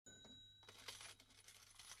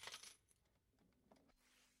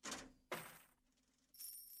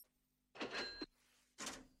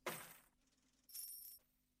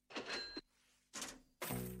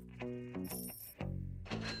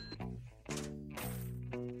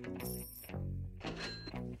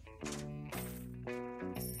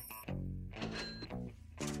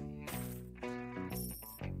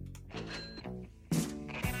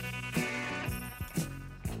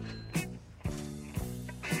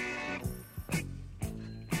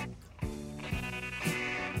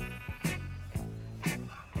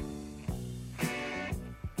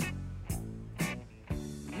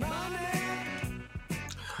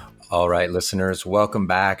All right, listeners, welcome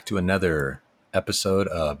back to another episode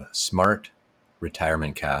of Smart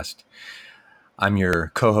Retirement Cast. I'm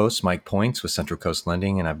your co-host, Mike Points with Central Coast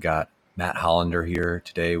Lending, and I've got Matt Hollander here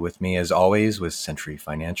today with me, as always, with Century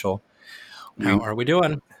Financial. How are we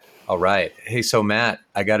doing? All right. Hey, so Matt,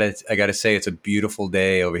 I gotta say it's a beautiful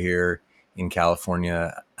day over here in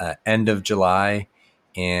California, end of July,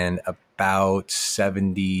 and about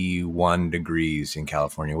 71 degrees in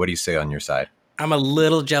California. What do you say on your side? I'm a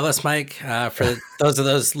little jealous, Mike. For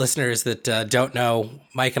those listeners that don't know,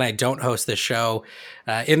 Mike and I don't host this show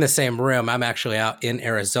in the same room. I'm actually out in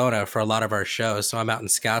Arizona for a lot of our shows, so I'm out in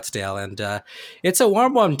Scottsdale, and it's a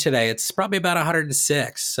warm one today. It's probably about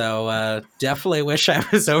 106, so definitely wish I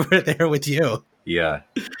was over there with you. Yeah,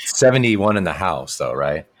 71 in the house, though,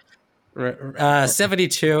 right?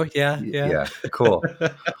 72, yeah. Yeah, cool.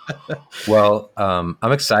 Well,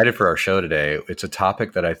 I'm excited for our show today. It's a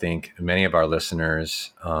topic that I think many of our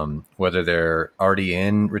listeners, whether they're already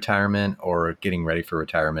in retirement or getting ready for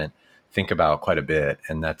retirement, think about quite a bit,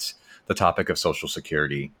 and that's the topic of Social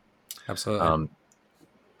Security. Absolutely.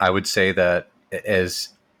 I would say that as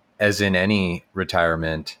in any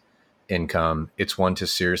retirement income, it's one to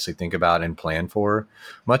seriously think about and plan for.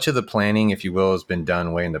 Much of the planning, if you will, has been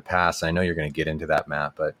done way in the past. I know you're going to get into that,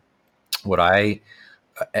 Matt, but what I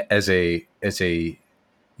as a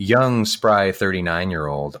young spry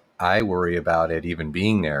 39-year-old, I worry about it even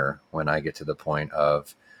being there when I get to the point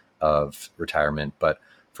of retirement. But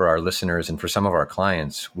for our listeners and for some of our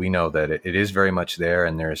clients, we know that it is very much there,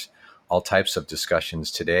 and there's all types of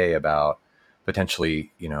discussions today about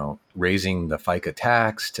potentially, raising the FICA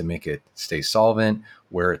tax to make it stay solvent,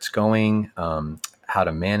 where it's going, how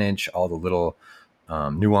to manage all the little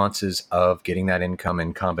nuances of getting that income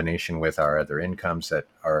in combination with our other incomes that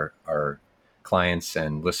our clients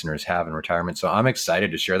and listeners have in retirement. So I'm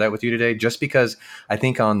excited to share that with you today, just because I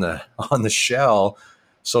think on the shell,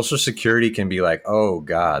 Social Security can be like, oh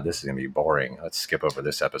God, this is going to be boring. Let's skip over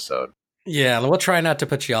this episode. Yeah, we'll try not to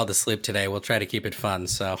put you all to sleep today. We'll try to keep it fun.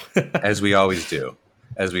 So, As we always do.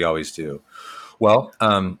 As we always do. Well,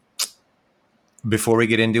 before we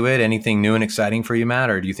get into it, anything new and exciting for you,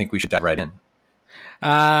 Matt, or do you think we should dive right in?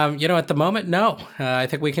 at the moment, no. I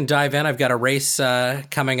think we can dive in. I've got a race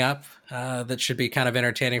coming up that should be kind of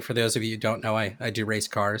entertaining for those of you who don't know. I do race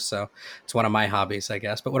cars, so it's one of my hobbies, I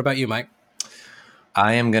guess. But what about you, Mike?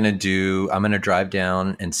 I'm going to drive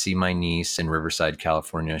down and see my niece in Riverside,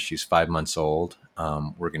 California. She's 5 months old.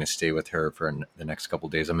 We're going to stay with her for the next couple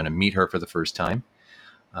of days. I'm going to meet her for the first time.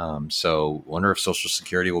 So wonder if Social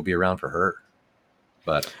Security will be around for her.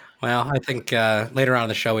 But Well, I think later on in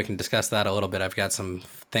the show we can discuss that a little bit. I've got some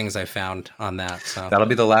things I found on that. So that'll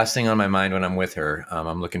be the last thing on my mind when I'm with her.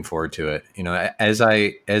 I'm looking forward to it. As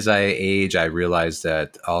I age, I realize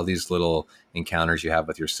that all these little encounters you have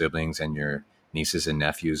with your siblings and your nieces and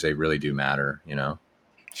nephews, they really do matter.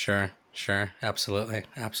 Sure, absolutely.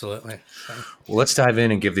 So, Well, let's dive in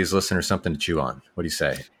and give these listeners something to chew on. What do you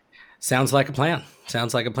say? sounds like a plan.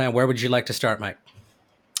 Where would you like to start, Mike?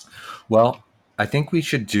 Well, I think we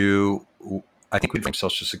should do. I think we'd frame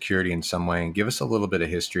Social Security in some way and give us a little bit of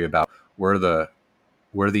history about where the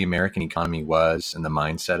American economy was and the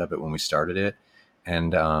mindset of it when we started it,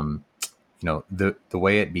 and the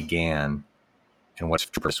way it began and what its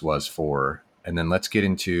purpose was for, and then let's get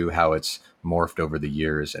into how it's morphed over the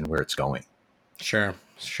years and where it's going. Sure.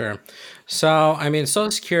 So, I mean,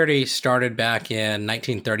 Social Security started back in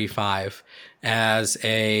 1935 as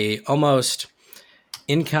a almost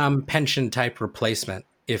income pension type replacement,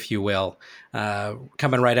 if you will.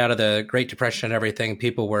 Coming right out of the Great Depression and everything,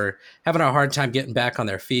 people were having a hard time getting back on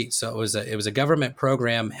their feet. So it was a government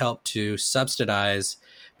program helped to subsidize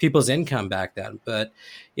people's income back then. But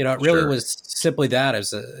it really Sure. was simply that.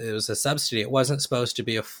 It was a subsidy. It wasn't supposed to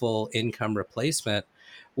be a full income replacement,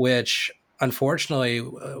 which unfortunately,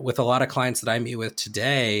 with a lot of clients that I meet with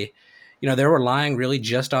today, they're relying really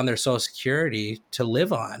just on their Social Security to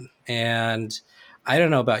live on. And I don't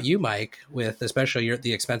know about you, Mike, with especially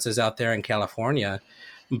the expenses out there in California,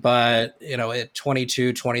 but at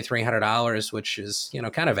 $2,200, $2,300, which is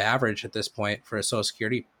kind of average at this point for a Social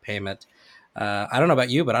Security payment. I don't know about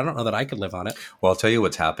you, but I don't know that I could live on it. Well, I'll tell you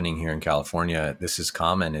what's happening here in California. This is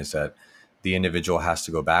common, is that the individual has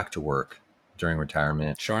to go back to work during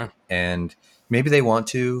retirement. Sure. And maybe they want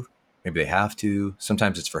to, maybe they have to.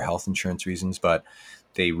 Sometimes it's for health insurance reasons, but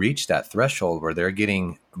they reach that threshold where they're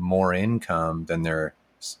getting more income than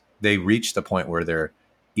they reach the point where they're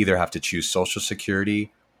either have to choose Social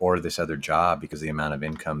Security or this other job because of the amount of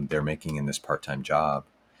income they're making in this part-time job.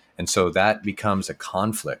 And so that becomes a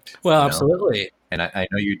conflict. Well, absolutely. And I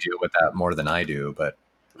know you deal with that more than I do, but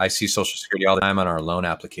I see Social Security all the time on our loan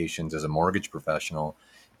applications as a mortgage professional.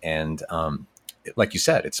 And like you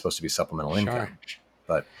said, it's supposed to be supplemental income.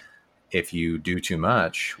 But if you do too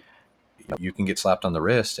much, you can get slapped on the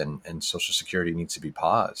wrist, and Social Security needs to be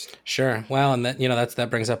paused. Sure. Well, and that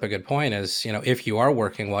brings up a good point is, if you are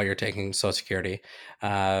working while you're taking Social Security,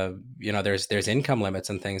 there's income limits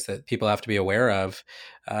and things that people have to be aware of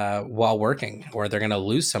while working, or they're going to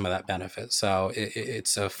lose some of that benefit. So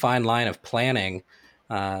it's a fine line of planning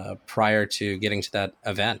prior to getting to that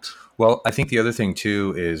event. Well, I think the other thing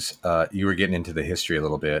too is you were getting into the history a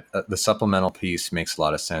little bit. The supplemental piece makes a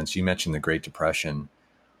lot of sense. You mentioned the Great Depression.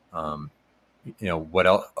 What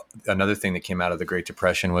else? Another thing that came out of the Great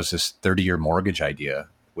Depression was this 30-year mortgage idea,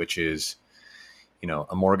 which is,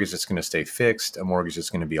 a mortgage that's going to stay fixed, a mortgage that's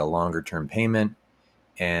going to be a longer term payment.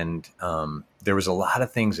 And there was a lot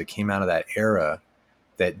of things that came out of that era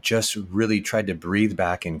that just really tried to breathe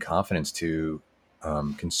back in confidence to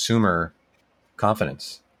consumer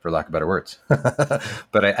confidence, for lack of better words.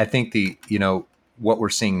 But I think what we're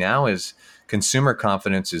seeing now is consumer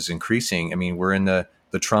confidence is increasing. I mean, we're in the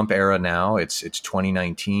Trump era now. It's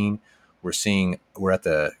 2019. We're at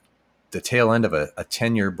the tail end of a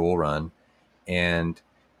 10-year bull run. And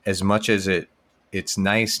as much as it's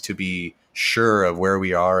nice to be sure of where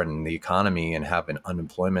we are in the economy and have an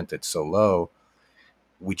unemployment that's so low,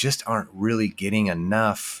 we just aren't really getting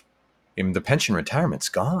enough. I mean, the pension retirement's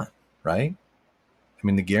gone, right? I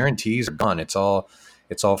mean, the guarantees are gone. It's all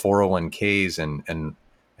 401ks and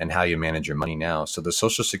how you manage your money now. So the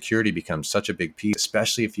Social Security becomes such a big piece,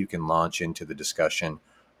 especially if you can launch into the discussion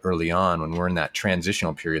early on when we're in that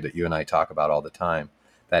transitional period that you and I talk about all the time,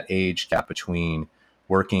 that age gap between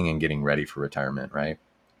working and getting ready for retirement, right?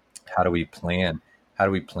 How do we plan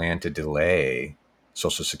to delay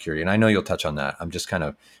Social Security? And I know you'll touch on that. I'm just kind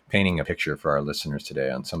of painting a picture for our listeners today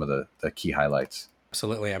on some of the key highlights.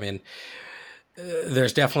 Absolutely. I mean,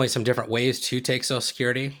 there's definitely some different ways to take Social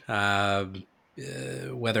Security.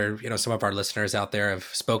 Whether some of our listeners out there have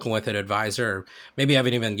spoken with an advisor, or maybe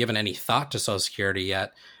haven't even given any thought to Social Security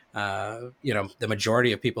yet. The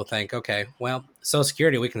majority of people think, okay, well, Social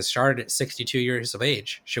Security, we can start it at 62 years of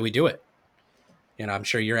age. Should we do it? I'm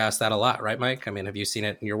sure you're asked that a lot, right, Mike? I mean, have you seen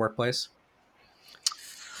it in your workplace?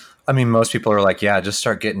 I mean, most people are like, yeah, just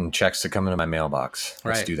start getting checks to come into my mailbox.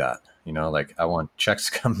 Let's do that. I want checks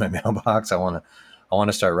to come to my mailbox. I want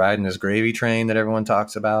to start riding this gravy train that everyone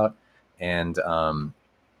talks about. And,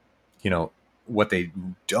 what they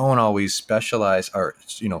don't always specialize or,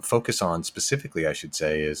 focus on specifically, I should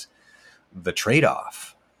say, is the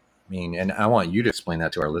trade-off. I mean, and I want you to explain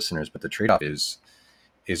that to our listeners, but the trade-off is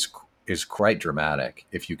quite dramatic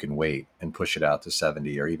if you can wait and push it out to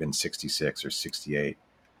 70 or even 66 or 68.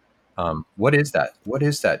 What is that? What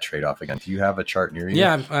is that trade-off again? Do you have a chart near you?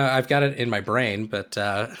 Yeah, I've got it in my brain, but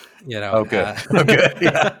Oh, good. Good.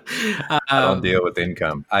 Yeah. I don't deal with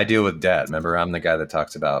income. I deal with debt. Remember, I'm the guy that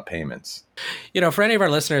talks about payments. For any of our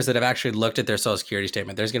listeners that have actually looked at their Social Security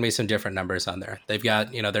statement, there's going to be some different numbers on there. They've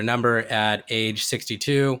got, their number at age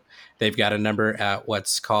 62. They've got a number at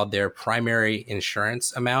what's called their primary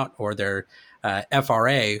insurance amount, or their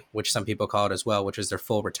FRA, which some people call it as well, which is their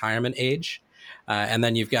full retirement age. And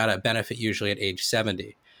then you've got a benefit usually at age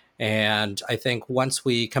 70. And I think once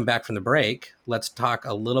we come back from the break, let's talk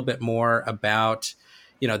a little bit more about,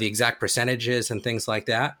 the exact percentages and things like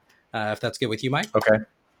that. If that's good with you, Mike. Okay.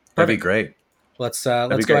 That'd be great. Let's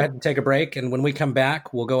go ahead and take a break. And when we come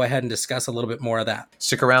back, we'll go ahead and discuss a little bit more of that.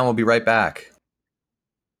 Stick around. We'll be right back.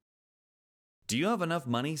 Do you have enough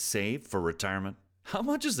money saved for retirement? How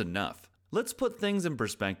much is enough? Let's put things in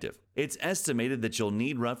perspective. It's estimated that you'll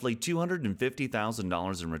need roughly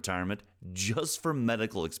 $250,000 in retirement just for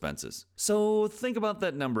medical expenses. So think about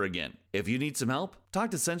that number again. If you need some help,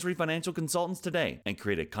 talk to Century Financial Consultants today and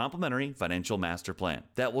create a complimentary financial master plan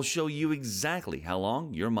that will show you exactly how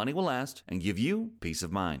long your money will last and give you peace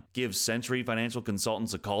of mind. Give Century Financial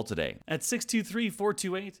Consultants a call today at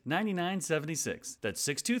 623-428-9976. That's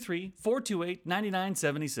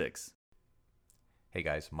 623-428-9976. Hey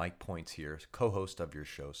guys, Mike Points here, co-host of your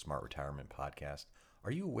show, Smart Retirement Podcast.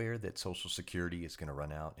 Are you aware that Social Security is going to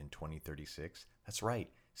run out in 2036? That's right.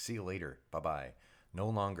 See you later. Bye-bye. No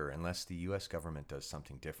longer, unless the U.S. government does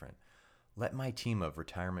something different. Let my team of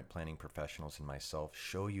retirement planning professionals and myself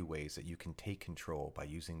show you ways that you can take control by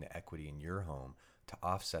using the equity in your home to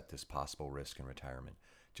offset this possible risk in retirement.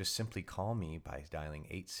 Just simply call me by dialing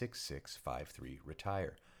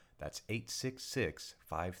 866-53-RETIRE. That's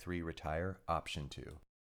 866-53-RETIRE, option 2.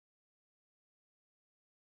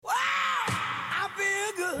 Wow, I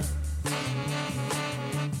feel good.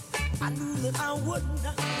 I knew that I would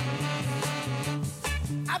not.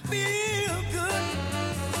 I feel good.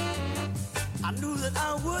 knew that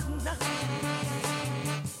I would not.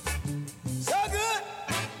 So good,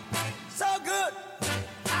 so good.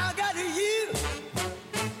 I got you.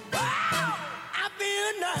 Wow, I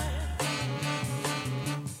feel nice.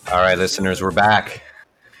 All right, listeners, we're back.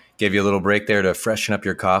 Gave you a little break there to freshen up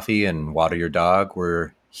your coffee and water your dog.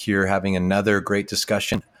 We're here having another great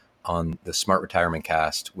discussion on the Smart Retirement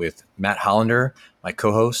Cast with Matt Hollander, my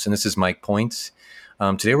co-host, and this is Mike Points.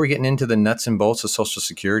 Today we're getting into the nuts and bolts of Social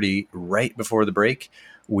Security. Right before the break,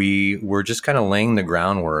 we were just kind of laying the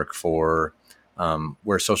groundwork for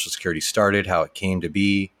where Social Security started, how it came to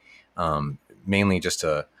be, mainly just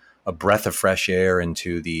a breath of fresh air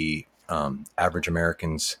into the average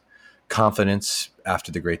American's confidence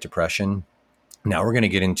after the Great Depression. Now we're going to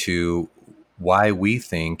get into why we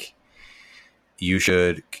think you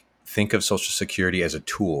should think of Social Security as a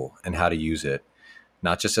tool and how to use it,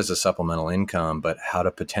 not just as a supplemental income, but how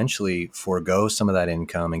to potentially forego some of that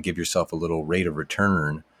income and give yourself a little rate of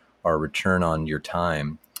return or return on your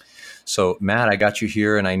time. So, Matt, I got you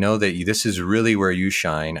here, and I know that this is really where you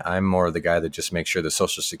shine. I'm more of the guy that just makes sure the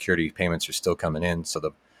Social Security payments are still coming in so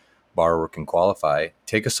the borrower can qualify.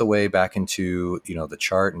 Take us away back into the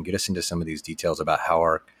chart and get us into some of these details about how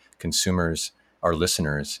our consumers, our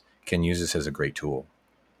listeners, can use this as a great tool.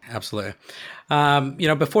 Absolutely.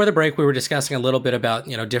 Before the break, we were discussing a little bit about,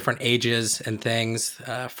 different ages and things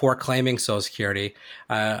for claiming Social Security.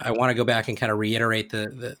 I want to go back and kind of reiterate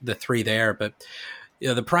the three there, but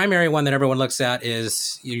the primary one that everyone looks at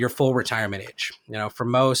is your full retirement age. For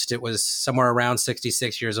most, it was somewhere around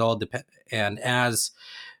 66 years old. And as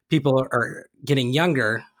people are getting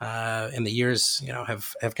younger and the years,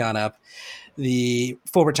 have gone up, the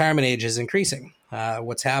full retirement age is increasing.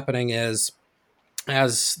 What's happening is,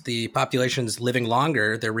 as the population's living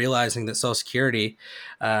longer, they're realizing that Social Security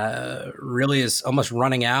really is almost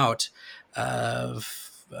running out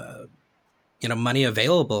of money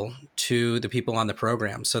available to the people on the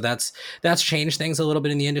program. So that's changed things a little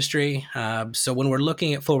bit in the industry. So when we're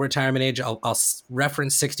looking at full retirement age, I'll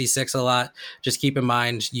reference 66 a lot. Just keep in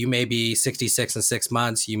mind, you may be 66 in 6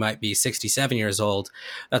 months. You might be 67 years old.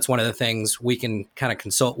 That's one of the things we can kind of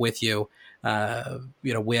consult with you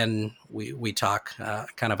when we talk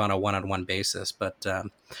kind of on a one-on-one basis. But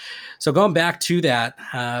so going back to that,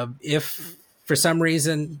 if for some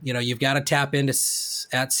reason, you've got to tap into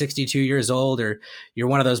at 62 years old, or you're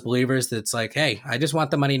one of those believers that's like, hey, I just want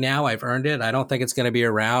the money now. I've earned it. I don't think it's going to be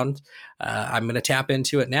around. I'm going to tap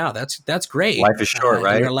into it now. That's great. Life is short,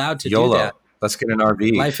 right? You're allowed to YOLO. do that. Let's get an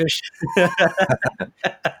RV. Life is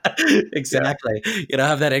exactly.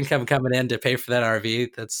 Have that income coming in to pay for that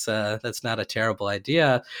RV. That's not a terrible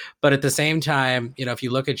idea. But at the same time, if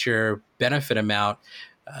you look at your benefit amount,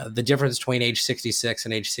 the difference between age 66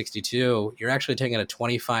 and age 62, you're actually taking a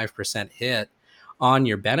 25% hit on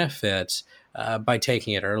your benefit by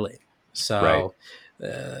taking it early. So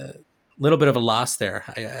little bit of a loss there.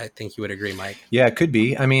 I think you would agree, Mike. Yeah, it could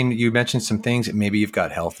be. I mean, you mentioned some things. Maybe you've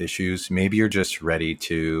got health issues. Maybe you're just ready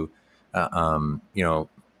to,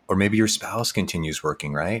 or maybe your spouse continues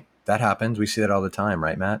working, right? That happens. We see that all the time,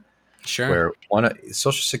 right, Matt? Sure. Where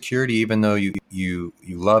Social Security, even though you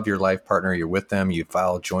love your life partner, you're with them, you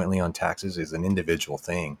file jointly on taxes, is an individual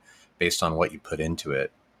thing based on what you put into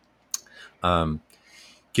it.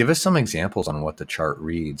 Give us some examples on what the chart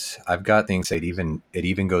reads. I've got things that it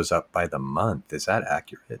even goes up by the month. Is that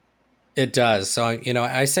accurate? It does. So,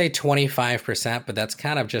 I say 25%, but that's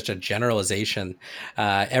kind of just a generalization.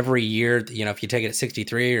 Every year, if you take it at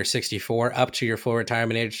 63 or 64 up to your full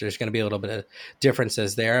retirement age, there's going to be a little bit of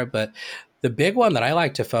differences there. But the big one that I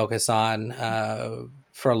like to focus on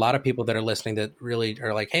for a lot of people that are listening that really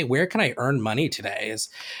are like, hey, where can I earn money today, is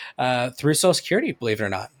through Social Security, believe it or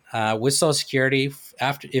not. With Social Security,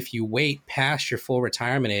 if you wait past your full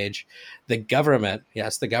retirement age, the government,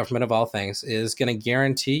 yes, the government of all things, is going to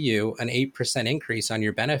guarantee you an 8% increase on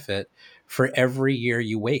your benefit for every year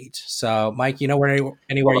you wait. So, Mike, anywhere you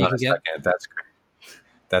can get.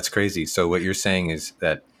 That's crazy. So what you're saying is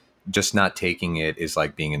that just not taking it is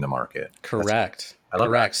like being in the market. Correct.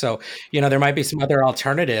 Correct. So, there might be some other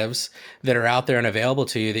alternatives that are out there and available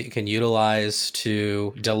to you that you can utilize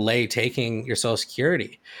to delay taking your Social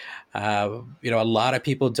Security. A lot of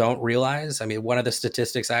people don't realize, one of the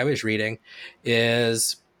statistics I was reading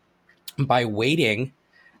is by waiting,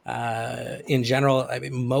 in general,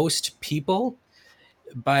 most people,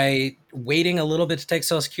 by waiting a little bit to take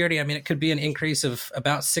Social Security, it could be an increase of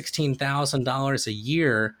about $16,000 a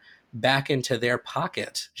year back into their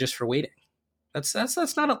pocket just for waiting. That's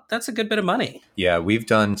a good bit of money. Yeah, we've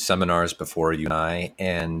done seminars before, you and I,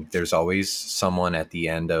 and there's always someone at the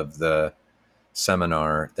end of the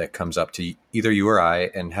seminar that comes up to either you or I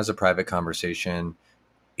and has a private conversation,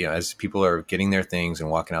 as people are getting their things and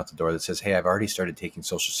walking out the door, that says, hey, I've already started taking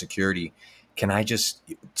Social Security.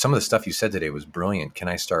 Some of the stuff you said today was brilliant. Can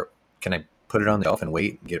I put it on the shelf and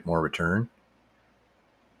wait and get more return?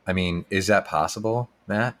 I mean, is that possible,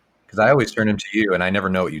 Matt? Because I always turn them to you and I never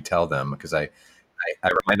know what you tell them, because I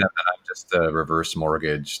remind them that I'm just a reverse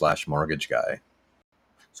mortgage guy.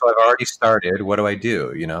 So I've already started. What do I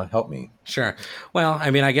do? Help me. Sure. Well,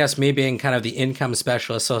 I mean, I guess me being kind of the income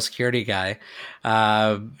specialist, Social Security guy,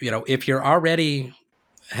 if you're already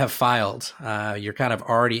have filed, you're kind of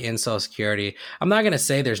already in Social Security. I'm not going to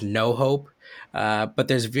say there's no hope, but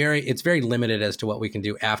it's very limited as to what we can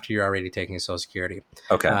do after you're already taking Social Security.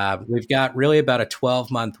 Okay. We've got really about a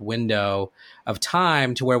 12-month window of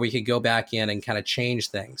time to where we could go back in and kind of change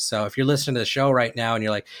things. So if you're listening to the show right now and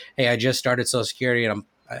you're like, hey, I just started Social Security and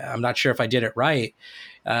I'm not sure if I did it right.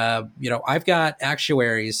 I've got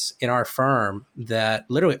actuaries in our firm that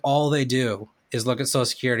literally all they do is look at Social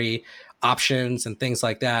Security options and things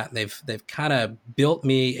like that. They've kind of built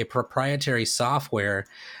me a proprietary software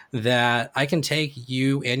that I can take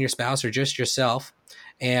you and your spouse or just yourself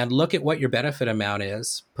and look at what your benefit amount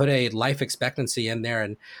is, put a life expectancy in there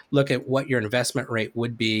and look at what your investment rate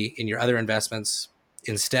would be in your other investments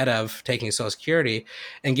instead of taking Social Security,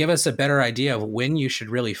 and give us a better idea of when you should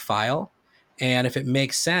really file. And if it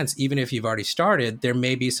makes sense, even if you've already started, there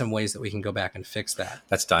may be some ways that we can go back and fix that.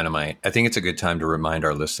 That's dynamite. I think it's a good time to remind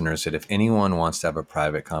our listeners that if anyone wants to have a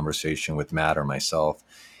private conversation with Matt or myself,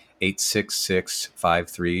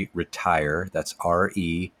 866-53-RETIRE. That's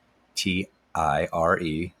RETIRE,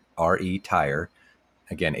 tire.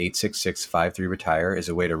 Again, 866-53-RETIRE is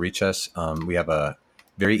a way to reach us. We have a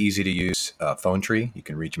very easy to use phone tree. You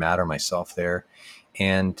can reach Matt or myself there.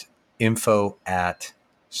 And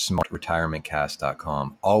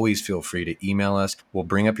info@smartretirementcast.com. Always feel free to email us. We'll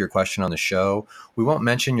bring up your question on the show. We won't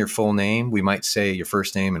mention your full name. We might say your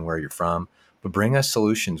first name and where you're from, but bring us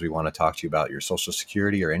solutions. We want to talk to you about your Social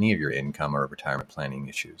Security or any of your income or retirement planning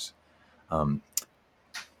issues.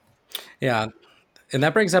 Yeah. And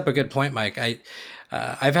that brings up a good point, Mike.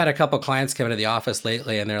 I've had a couple clients come into the office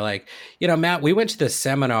lately and they're like, Matt, we went to this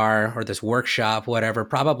seminar or this workshop, whatever,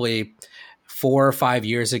 probably 4 or 5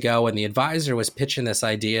 years ago, and the advisor was pitching this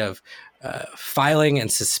idea of filing and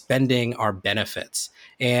suspending our benefits.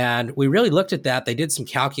 And we really looked at that. They did some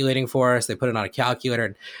calculating for us. They put it on a calculator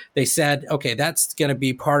and they said, okay, that's going to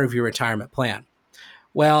be part of your retirement plan.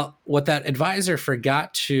 Well, what that advisor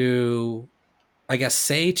forgot to, I guess,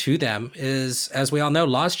 say to them is, as we all know,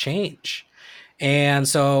 laws change. And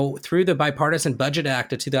so through the Bipartisan Budget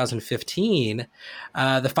Act of 2015,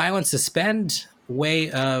 the file and suspend way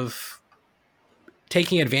of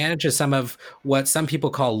taking advantage of some of what some people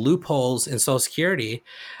call loopholes in Social Security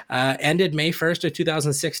ended May 1st of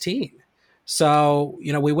 2016. So,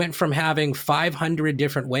 we went from having 500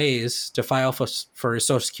 different ways to file for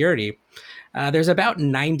Social Security. There's about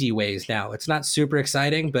 90 ways now. It's not super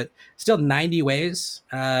exciting, but still 90 ways.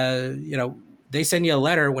 They send you a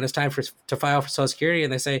letter when it's time to file for Social Security,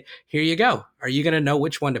 and they say, here you go. Are you going to know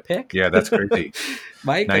which one to pick? Yeah, that's crazy.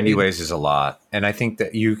 Mike, 90 ways is a lot. And I think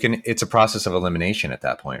that it's a process of elimination at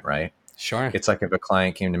that point, right? Sure. It's like if a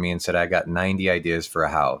client came to me and said, I got 90 ideas for a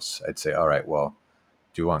house. I'd say, all right, well,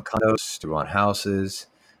 do you want condos? Do you want houses?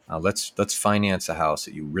 Let's finance a house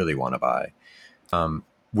that you really want to buy.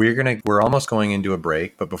 We're almost going into a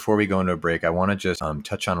break, but before we go into a break, I want to just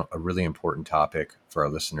touch on a really important topic for our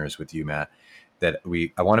listeners with you, Matt, that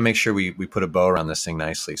I want to make sure we put a bow around this thing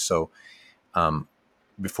nicely. So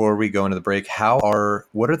before we go into the break,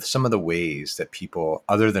 what are some of the ways that people,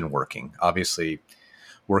 other than working, obviously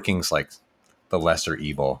working's like the lesser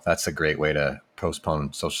evil. That's a great way to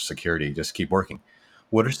postpone Social Security. Just keep working.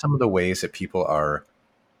 What are some of the ways that people are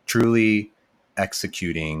truly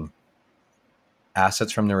executing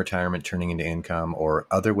assets from their retirement turning into income, or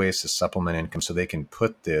other ways to supplement income so they can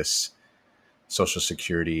put this Social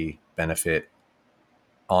Security benefit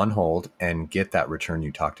on hold and get that return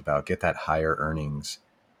you talked about, get that higher earnings,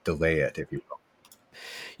 delay it, if you will?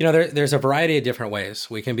 There's a variety of different ways.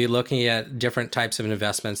 We can be looking at different types of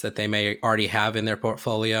investments that they may already have in their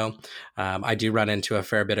portfolio. I do run into a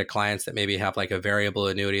fair bit of clients that maybe have like a variable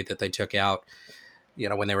annuity that they took out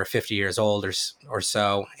when they were 50 years old or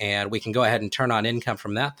so, and we can go ahead and turn on income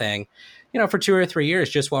from that thing, for 2 or 3 years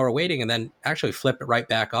just while we're waiting, and then actually flip it right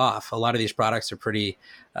back off. A lot of these products are pretty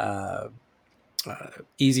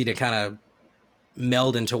easy to kind of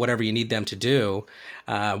meld into whatever you need them to do.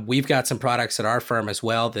 We've got some products at our firm as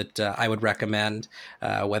well that I would recommend,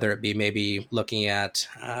 whether it be maybe looking at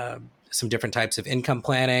some different types of income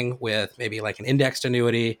planning with maybe like an indexed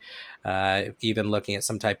annuity, even looking at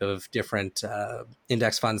some type of different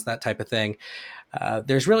index funds, that type of thing.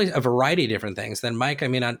 There's really a variety of different things. Then, Mike, I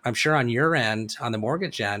mean, I'm sure on your end, on the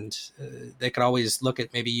mortgage end, they could always look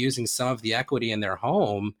at maybe using some of the equity in their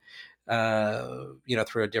home,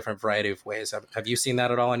 through a different variety of ways. Have you seen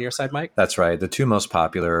that at all on your side, Mike? That's right. The two most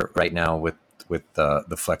popular right now with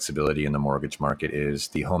the flexibility in the mortgage market is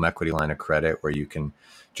the home equity line of credit, where you can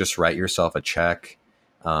just write yourself a check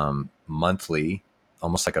monthly,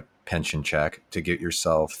 almost like a pension check, to get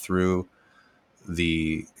yourself through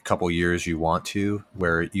the couple years you want to,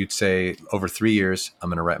 where you'd say over 3 years, I'm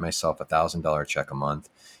going to write myself $1,000 check a month.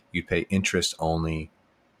 You'd pay interest only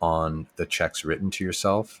on the checks written to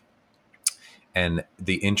yourself. And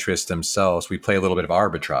the interest themselves, we play a little bit of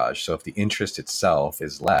arbitrage. So if the interest itself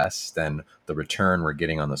is less than the return we're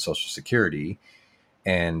getting on the Social Security,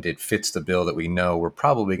 and it fits the bill that we know we're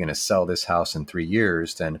probably going to sell this house in 3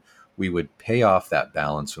 years, then we would pay off that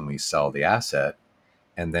balance when we sell the asset,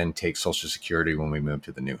 and then take Social Security when we move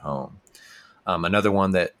to the new home. Another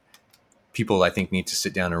one that people, I think, need to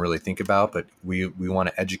sit down and really think about, but we want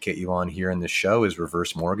to educate you on here in this show, is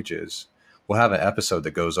reverse mortgages. We'll have an episode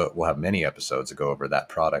that we'll have many episodes that go over that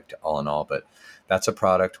product all in all, but that's a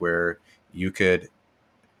product where you could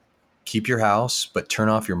keep your house, but turn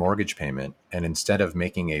off your mortgage payment. And instead of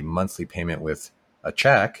making a monthly payment with a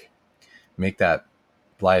check, make that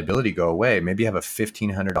liability go away. Maybe you have a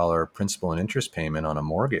 $1,500 principal and interest payment on a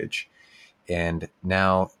mortgage, and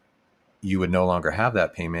now you would no longer have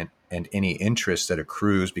that payment, and any interest that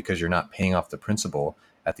accrues because you're not paying off the principal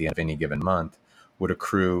at the end of any given month would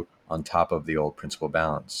accrue on top of the old principal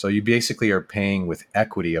balance. So you basically are paying with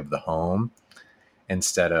equity of the home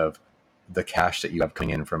instead of the cash that you have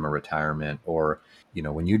coming in from a retirement, or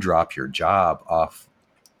when you drop your job off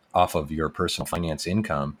of your personal finance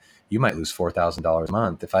income, you might lose $4,000 a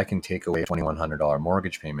month. If I can take away a $2,100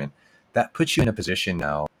 mortgage payment, that puts you in a position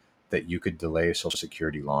now that you could delay Social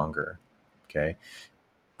Security longer. Okay.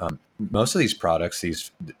 Most of these products,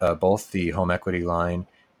 both the home equity line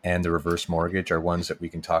and the reverse mortgage, are ones that we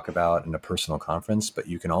can talk about in a personal conference, but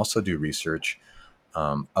you can also do research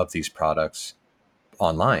of these products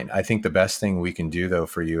online. I think the best thing we can do, though,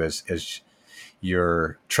 for you as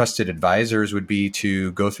your trusted advisors would be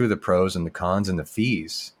to go through the pros and the cons and the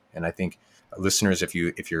fees. And I think listeners, if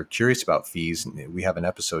you're curious about fees, we have an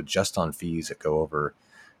episode just on fees that go over,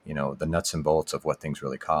 the nuts and bolts of what things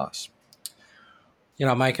really cost.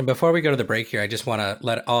 Mike, and before we go to the break here, I just want to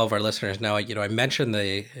let all of our listeners know, I mentioned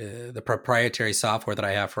the proprietary software that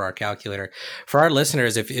I have for our calculator. For our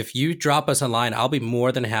listeners, if you drop us a line, I'll be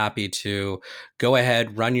more than happy to go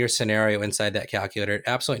ahead, run your scenario inside that calculator.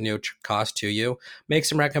 Absolutely no cost to you. Make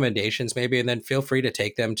some recommendations maybe, and then feel free to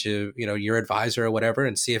take them to, your advisor or whatever,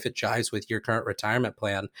 and see if it jives with your current retirement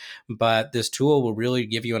plan. But this tool will really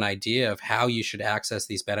give you an idea of how you should access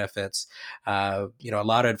these benefits. A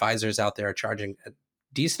lot of advisors out there are charging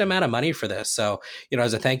decent amount of money for this. So,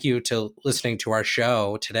 as a thank you to listening to our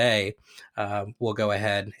show today, we'll go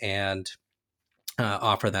ahead and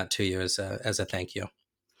offer that to you as a thank you.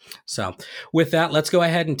 So with that, let's go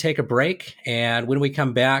ahead and take a break. And when we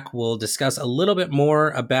come back, we'll discuss a little bit more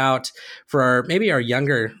about, for maybe our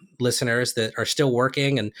younger listeners that are still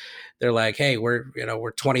working and they're like, hey, we're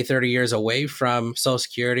 20, 30 years away from Social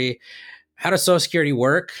Security. How does Social Security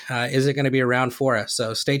work? Is it going to be around for us?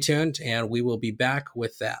 So stay tuned, and we will be back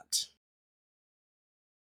with that.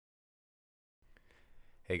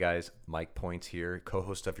 Hey guys, Mike Points here,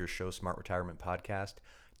 co-host of your show, Smart Retirement Podcast.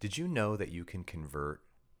 Did you know that you can convert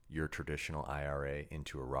your traditional IRA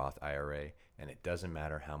into a Roth IRA, and it doesn't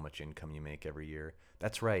matter how much income you make every year?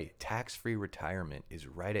 That's right, tax-free retirement is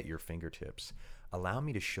right at your fingertips. Allow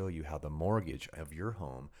me to show you how the mortgage of your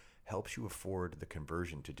home helps you afford the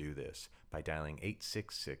conversion to do this by dialing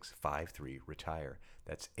 866-53-RETIRE.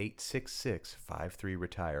 That's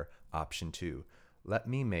 866-53-RETIRE, option 2. Let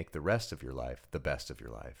me make the rest of your life the best of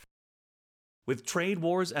your life. With trade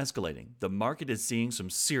wars escalating, the market is seeing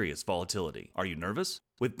some serious volatility. Are you nervous?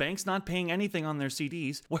 With banks not paying anything on their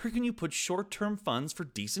CDs, where can you put short-term funds for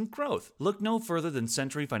decent growth? Look no further than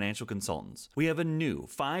Century Financial Consultants. We have a new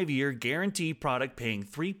 5-year guarantee product paying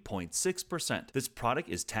 3.6%. This product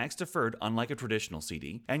is tax-deferred unlike a traditional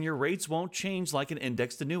CD, and your rates won't change like an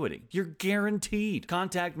indexed annuity. You're guaranteed.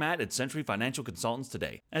 Contact Matt at Century Financial Consultants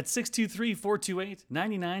today at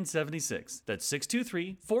 623-428-9976. That's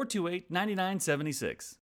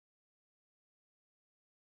 623-428-9976.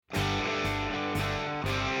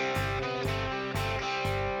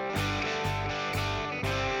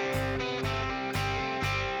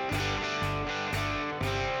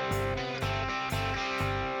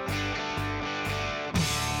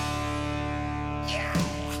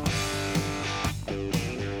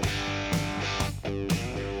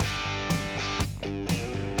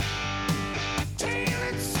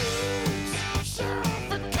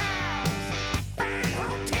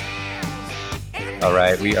 All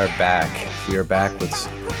right, we are back. We are back with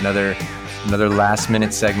another last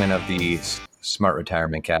minute segment of the Smart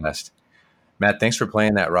Retirement Cast. Matt, thanks for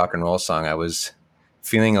playing that rock and roll song. I was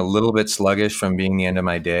feeling a little bit sluggish from being the end of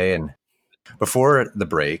my day, and before the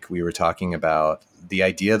break, we were talking about the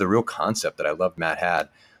idea, the real concept that I love Matt had,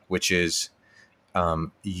 which is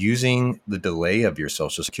using the delay of your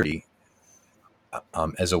Social Security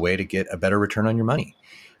as a way to get a better return on your money.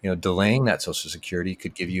 Delaying that Social Security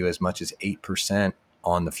could give you as much as 8%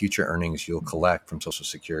 on the future earnings you'll collect from Social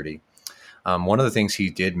Security. One of the things he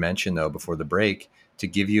did mention, though, before the break, to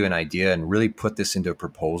give you an idea and really put this into a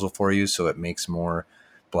proposal for you so it makes more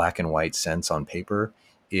black and white sense on paper,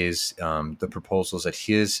 is the proposals that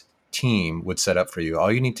his team would set up for you.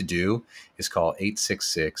 All you need to do is call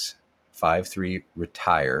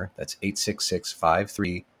 866-53-RETIRE. That's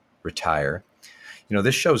 866-53-RETIRE.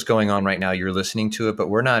 This show's going on right now. You're listening to it, but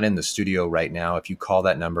we're not in the studio right now. If you call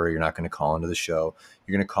that number, you're not going to call into the show.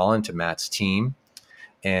 You're going to call into Matt's team,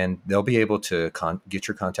 and they'll be able to get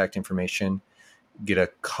your contact information, get a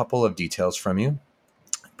couple of details from you,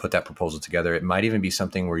 put that proposal together. It might even be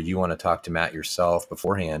something where you want to talk to Matt yourself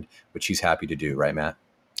beforehand, which he's happy to do. Right, Matt?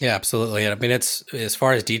 Yeah, absolutely. I mean, it's, as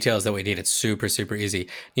far as details that we need, it's super, super easy.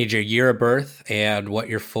 Need your year of birth and what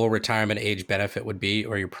your full retirement age benefit would be,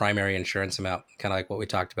 or your primary insurance amount, kind of like what we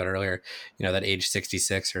talked about earlier. That age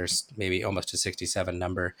 66 or maybe almost a 67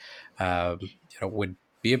 number, would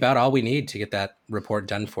be about all we need to get that report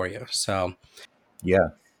done for you. So, yeah.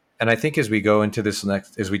 And I think as we go into this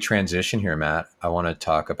as we transition here, Matt, I want to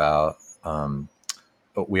talk about,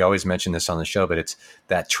 but we always mention this on the show, but it's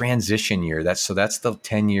that transition year. That's the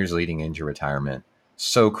 10 years leading into retirement.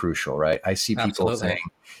 So crucial, right? I see people saying,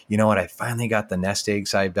 you know what? I finally got the nest egg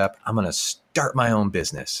saved up. I'm going to start my own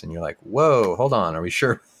business. And you're like, whoa, hold on. Are we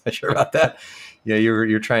sure about that? Yeah.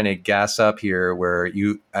 You're trying to gas up here where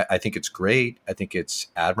I think it's great. I think it's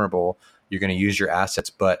admirable. You're going to use your assets,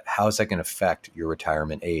 but how is that going to affect your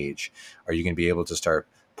retirement age? Are you going to be able to start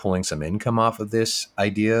pulling some income off of this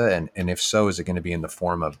idea? And if so, is it going to be in the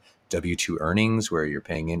form of W-2 earnings where you're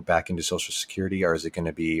paying back into Social Security, or is it going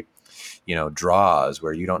to be, draws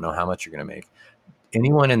where you don't know how much you're going to make?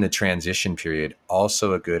 Anyone in the transition period,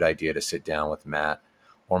 also a good idea to sit down with Matt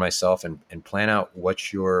or myself and plan out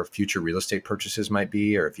what your future real estate purchases might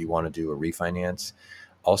be, or if you want to do a refinance,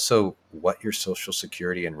 also what your Social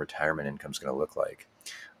Security and retirement income is going to look like.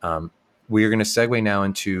 We are going to segue now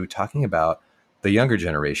into talking about the younger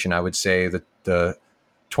generation. I would say that the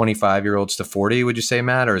 25-year-olds to 40, would you say,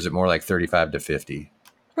 Matt, or is it more like 35 to 50?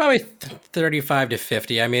 Probably 35 to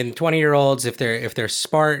 50. I mean, 20-year-olds, if they're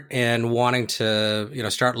smart and wanting to,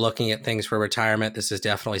 start looking at things for retirement, this is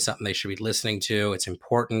definitely something they should be listening to. It's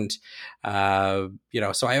important. So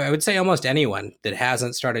I would say almost anyone that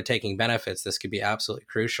hasn't started taking benefits, this could be absolutely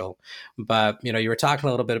crucial. But, you were talking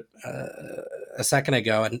a little bit a second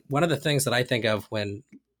ago, and one of the things that I think of when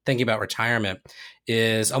thinking about retirement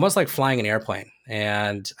is almost like flying an airplane.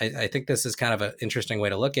 And I think this is kind of an interesting way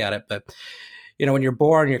to look at it. But, when you're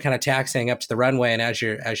born, you're kind of taxiing up to the runway. And as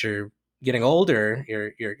you're getting older,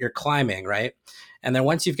 you're climbing, right? And then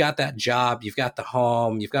once you've got that job, you've got the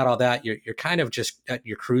home, you've got all that, you're kind of just at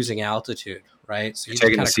your cruising altitude, right? So you're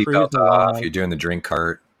taking the seatbelt off, you're doing the drink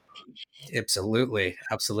cart. Absolutely.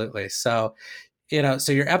 So,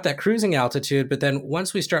 so you're at that cruising altitude, but then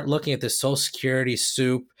once we start looking at the Social Security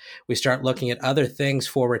soup, we start looking at other things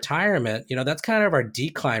for retirement, that's kind of our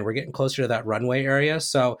decline. We're getting closer to that runway area.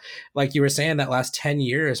 So like you were saying, that last 10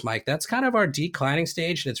 years, Mike, that's kind of our declining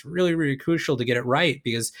stage. And it's really, really crucial to get it right,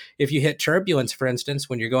 because if you hit turbulence, for instance,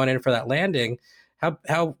 when you're going in for that landing,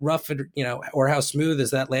 how rough, or how smooth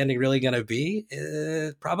is that landing really going to be?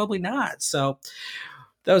 Probably not. So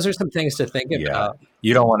those are some things to think about.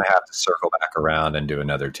 You don't want to have to circle back around and do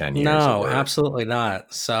another 10 years. No, absolutely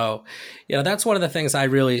not. So, that's one of the things I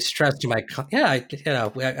really stress to my,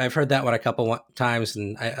 I've heard that one a couple times,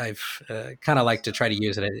 and I've kind of like to try to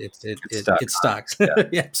use it. It stuck.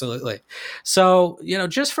 Yeah, absolutely. So,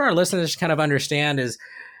 just for our listeners to kind of understand is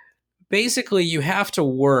basically you have to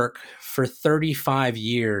work for 35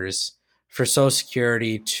 years for Social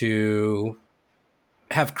Security to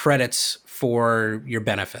have credits for your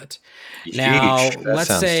benefit. Now,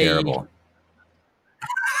 let's say terrible.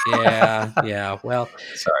 Yeah. Well,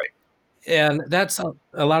 sorry. And that's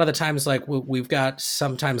a lot of the times, like we've got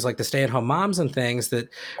sometimes like the stay-at-home moms and things that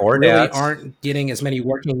really aren't getting as many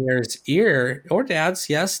working years or dads.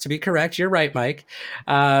 Yes, to be correct. You're right, Mike.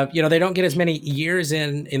 They don't get as many years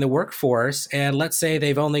in the workforce. And let's say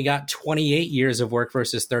they've only got 28 years of work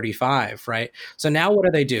versus 35, right? So now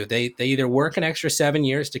what do? They either work an extra 7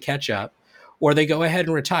 years to catch up, or they go ahead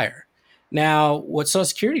and retire. Now, what Social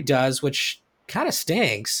Security does, which kind of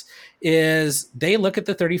stinks is they look at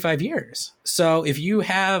the 35 years. So if you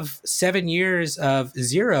have 7 years of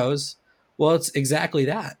zeros, well, it's exactly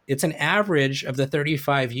that. It's an average of the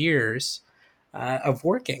 35 years of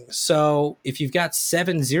working. So if you've got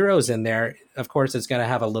 7 zeros in there, of course, it's going to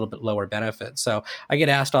have a little bit lower benefit. So I get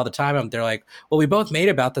asked all the time, they're like, well, we both made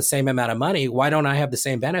about the same amount of money. Why don't I have the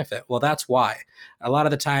same benefit? Well, that's why. A lot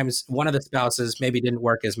of the times, one of the spouses maybe didn't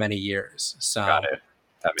work as many years. So Got it.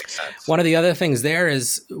 That makes sense. one of the other things there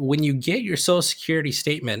is when you get your Social Security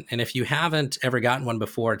statement, and if you haven't ever gotten one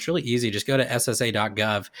before, it's really easy. Just go to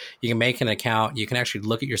ssa.gov. You can make an account. You can actually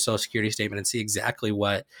look at your Social Security statement and see exactly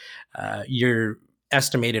what your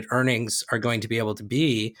estimated earnings are going to be able to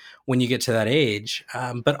be when you get to that age.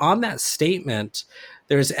 But on that statement,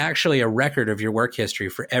 there's actually a record of your work history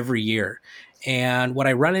for every year. And what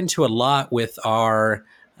I run into a lot with our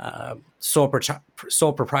sole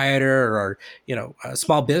proprietor or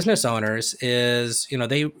small business owners is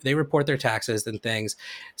they report their taxes and things.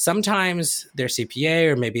 Sometimes their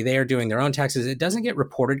CPA or maybe they are doing their own taxes. It doesn't get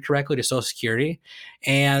reported correctly to Social Security,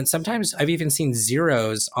 and sometimes I've even seen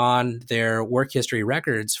zeros on their work history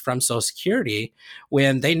records from Social Security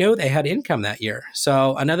when they know they had income that year.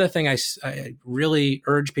 So another thing I really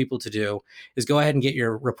urge people to do is go ahead and get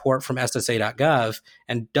your report from SSA.gov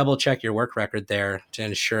and double check your work record there to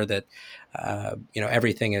ensure that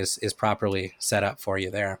everything is properly set up for you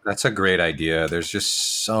there. That's a great idea. There's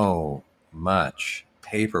just so much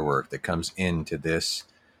paperwork that comes into this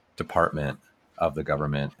department of the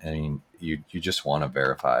government. I mean, you just want to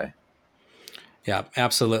verify. Yeah,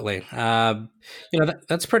 absolutely.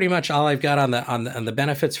 That's pretty much all I've got on the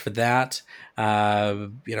benefits for that.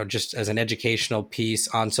 Just as an educational piece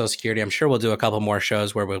on Social Security, I'm sure we'll do a couple more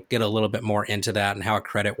shows where we'll get a little bit more into that and how a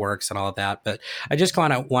credit works and all of that. But I just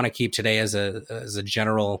kind of want to keep today as a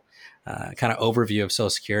general kind of overview of Social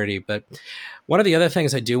Security. But one of the other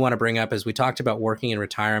things I do want to bring up is we talked about working in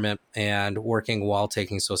retirement and working while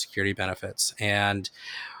taking Social Security benefits. And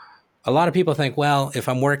a lot of people think, well, if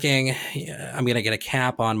I'm working, I'm going to get a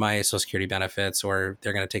cap on my Social Security benefits or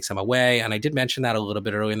they're going to take some away. And I did mention that a little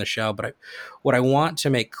bit early in the show. But what I want to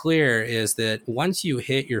make clear is that once you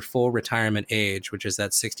hit your full retirement age, which is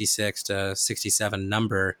that 66 to 67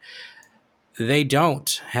 number, they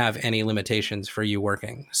don't have any limitations for you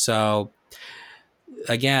working. So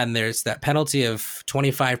again, there's that penalty of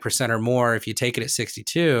 25% or more if you take it at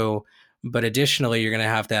 62. But additionally, you're going to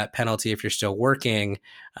have that penalty if you're still working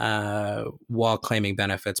while claiming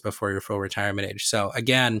benefits before your full retirement age. So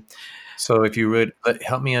again, if you would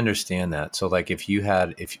help me understand that. So like if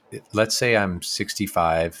let's say I'm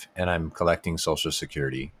 65 and I'm collecting Social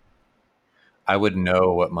Security, I would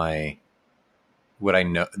know what I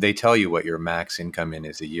know. They tell you what your max income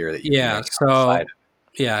is a year that you can make outside.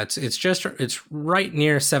 Yeah, it's right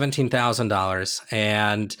near $17,000.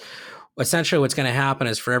 And essentially what's going to happen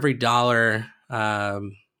is for every dollar, they're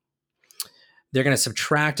going to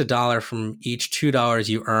subtract $1 from each $2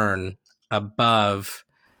 you earn above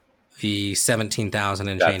the 17,000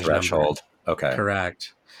 and change threshold. Number. Okay.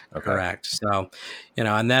 Correct. So,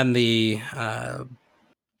 and then the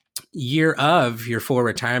year of your full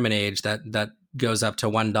retirement age, that goes up to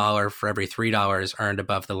 $1 for every $3 earned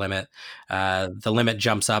above the limit. The limit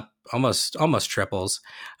jumps up almost triples.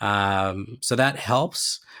 So that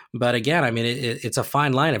helps. But again, I mean, it's a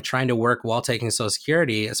fine line of trying to work while taking Social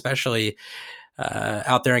Security, especially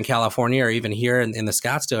out there in California or even here in the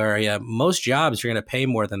Scottsdale area. Most jobs, you're going to pay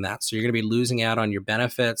more than that. So you're going to be losing out on your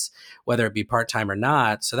benefits, whether it be part-time or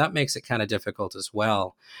not. So that makes it kind of difficult as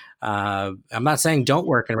well. I'm not saying don't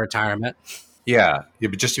work in retirement. Yeah,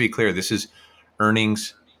 but just to be clear, this is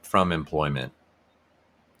earnings from employment,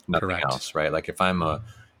 nothing Correct. else, right? Like if I'm a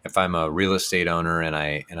real estate owner and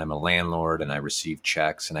I'm a landlord and I receive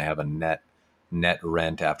checks and I have a net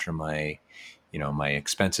rent after my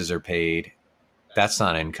expenses are paid, that's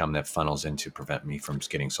not income that funnels in to prevent me from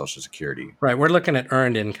getting Social Security. Right. We're looking at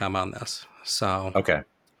earned income on this. So okay.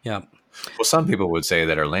 Yeah. Well, some people would say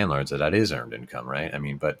that are landlords that is earned income, right? I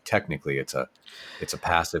mean, but technically it's a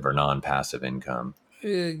passive or non-passive income.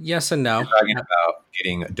 Yes and no. You're talking about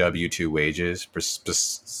getting W-2 wages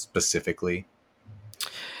specifically.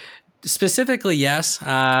 Specifically, yes.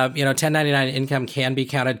 1099 income can be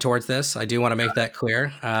counted towards this. I do want to make that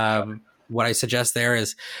clear. What I suggest there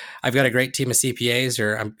is I've got a great team of CPAs,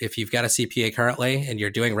 or if you've got a CPA currently and you're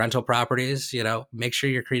doing rental properties, make sure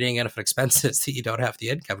you're creating enough expenses that you don't have the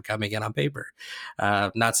income coming in on paper.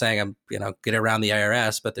 Not saying I'm, get around the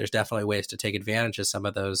IRS, but there's definitely ways to take advantage of some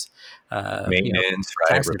of those maintenance,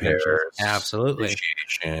 right? Repairs, absolutely,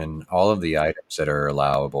 depreciation, all of the items that are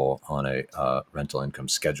allowable on a rental income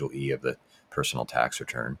Schedule E of the personal tax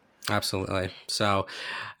return. Absolutely. So,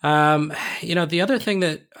 the other thing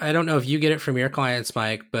that I don't know if you get it from your clients,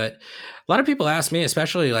 Mike, but a lot of people ask me,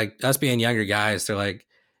 especially like us being younger guys, they're like,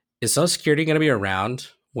 is Social Security going to be around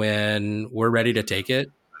when we're ready to take it?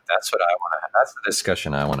 That's what I want to have. That's the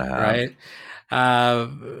discussion I want to have. Right.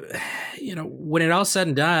 When it all said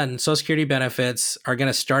and done, Social Security benefits are going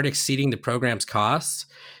to start exceeding the program's costs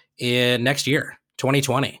in next year,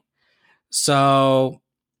 2020. So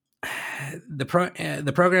the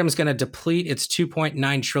program is going to deplete its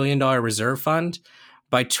 $2.9 trillion reserve fund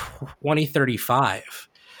by 2035.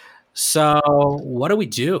 So what do we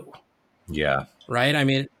do? Yeah. Right. I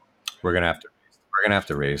mean, we're going to have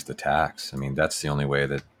to raise the tax. I mean, that's the only way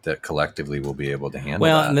that collectively we'll be able to handle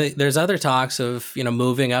that. Well, there's other talks of,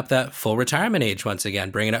 moving up that full retirement age once again,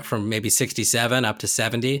 bringing it up from maybe 67 up to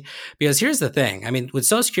 70. Because here's the thing. I mean, when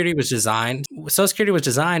Social Security was designed,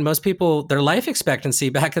 most people, their life expectancy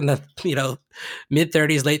back in the, mid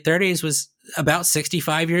 30s, late 30s was about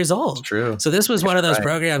 65 years old. It's true. So this was one of those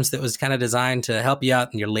programs that was kind of designed to help you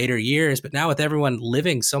out in your later years. But now with everyone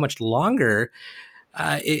living so much longer,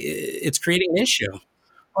 it's creating an issue.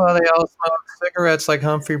 Well, they all smoke cigarettes like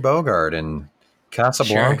Humphrey Bogart and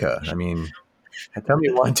Casablanca. Sure. I mean, tell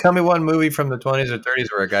me one movie from the 20s or 30s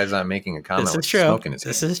where a guy's not making a comment with smoking his hand.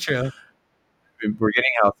 This is true. We're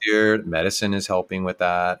getting healthier. Medicine is helping with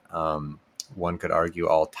that. One could argue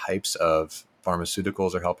all types of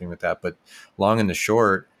pharmaceuticals are helping with that. But long and the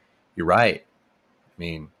short, you're right. I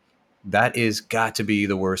mean, that is got to be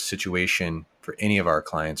the worst situation for any of our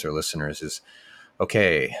clients or listeners is,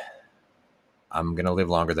 okay, I'm going to live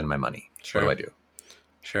longer than my money. Sure. What do I do?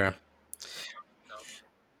 Sure.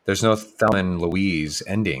 There's no Thelma and Louise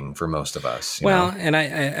ending for most of us. Well, and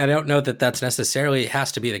I don't know that that's necessarily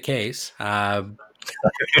has to be the case. Not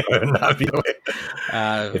be the way.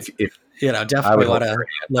 If definitely want to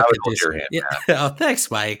look at your hand. Yeah. Oh, thanks,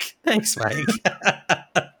 Mike.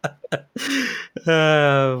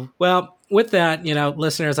 Well, with that,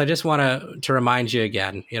 listeners, I just want to remind you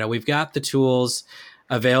again, we've got the tools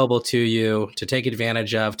available to you to take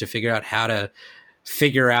advantage of, to figure out how to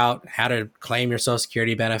claim your Social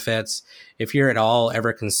Security benefits. If you're at all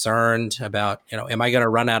ever concerned about, am I going to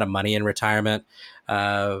run out of money in retirement?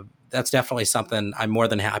 That's definitely something I'm more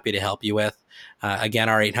than happy to help you with. Again,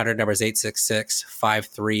 our 800 number is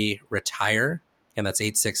 866-53-RETIRE. And that's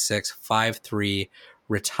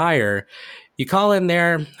 866-53-RETIRE. You call in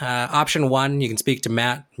there. Option 1, you can speak to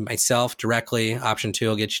Matt, myself directly. Option 2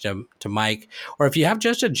 will get you to Mike. Or if you have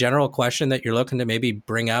just a general question that you're looking to maybe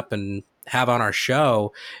bring up and have on our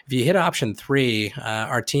show, if you hit option 3,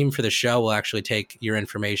 our team for the show will actually take your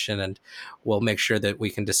information and we'll make sure that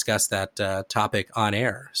we can discuss that topic on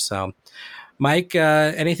air. So, Mike,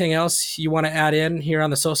 anything else you want to add in here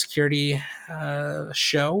on the Social Security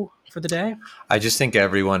show for the day? I just think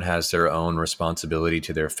everyone has their own responsibility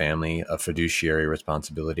to their family, a fiduciary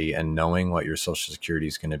responsibility, and knowing what your Social Security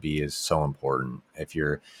is going to be is so important. If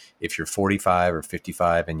you're 45 or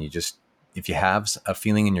 55 and if you have a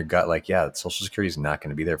feeling in your gut like, yeah, Social Security is not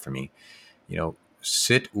going to be there for me,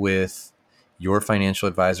 sit with your financial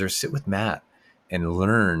advisor, sit with Matt, and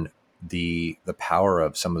learn the power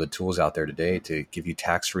of some of the tools out there today to give you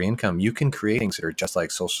tax-free income. You can create things that are just like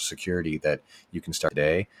Social Security that you can start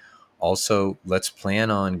today. Also, let's plan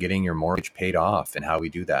on getting your mortgage paid off and how we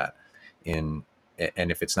do that. And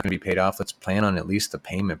if it's not going to be paid off, let's plan on at least the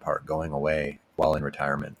payment part going away while in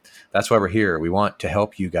retirement. That's why we're here. We want to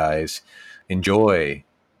help you guys enjoy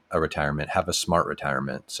a retirement, have a smart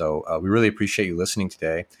retirement. So we really appreciate you listening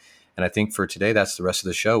today. And I think for today, that's the rest of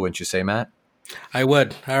the show. Wouldn't you say, Matt? I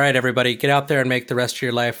would. All right, everybody, get out there and make the rest of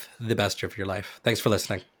your life the best of your life. Thanks for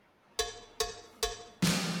listening.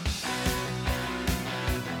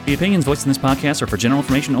 The opinions voiced in this podcast are for general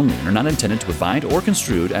information only and are not intended to provide or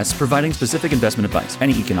construed as providing specific investment advice.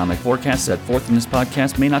 Any economic forecast set forth in this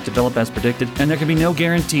podcast may not develop as predicted, and there can be no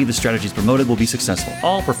guarantee the strategies promoted will be successful.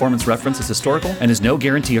 All performance reference is historical and is no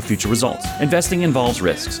guarantee of future results. Investing involves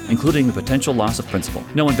risks, including the potential loss of principal.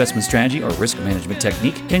 No investment strategy or risk management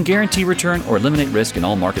technique can guarantee return or eliminate risk in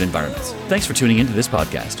all market environments. Thanks for tuning into this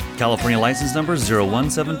podcast. California license number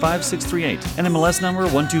 0175638, NMLS number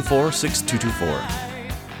 1246224.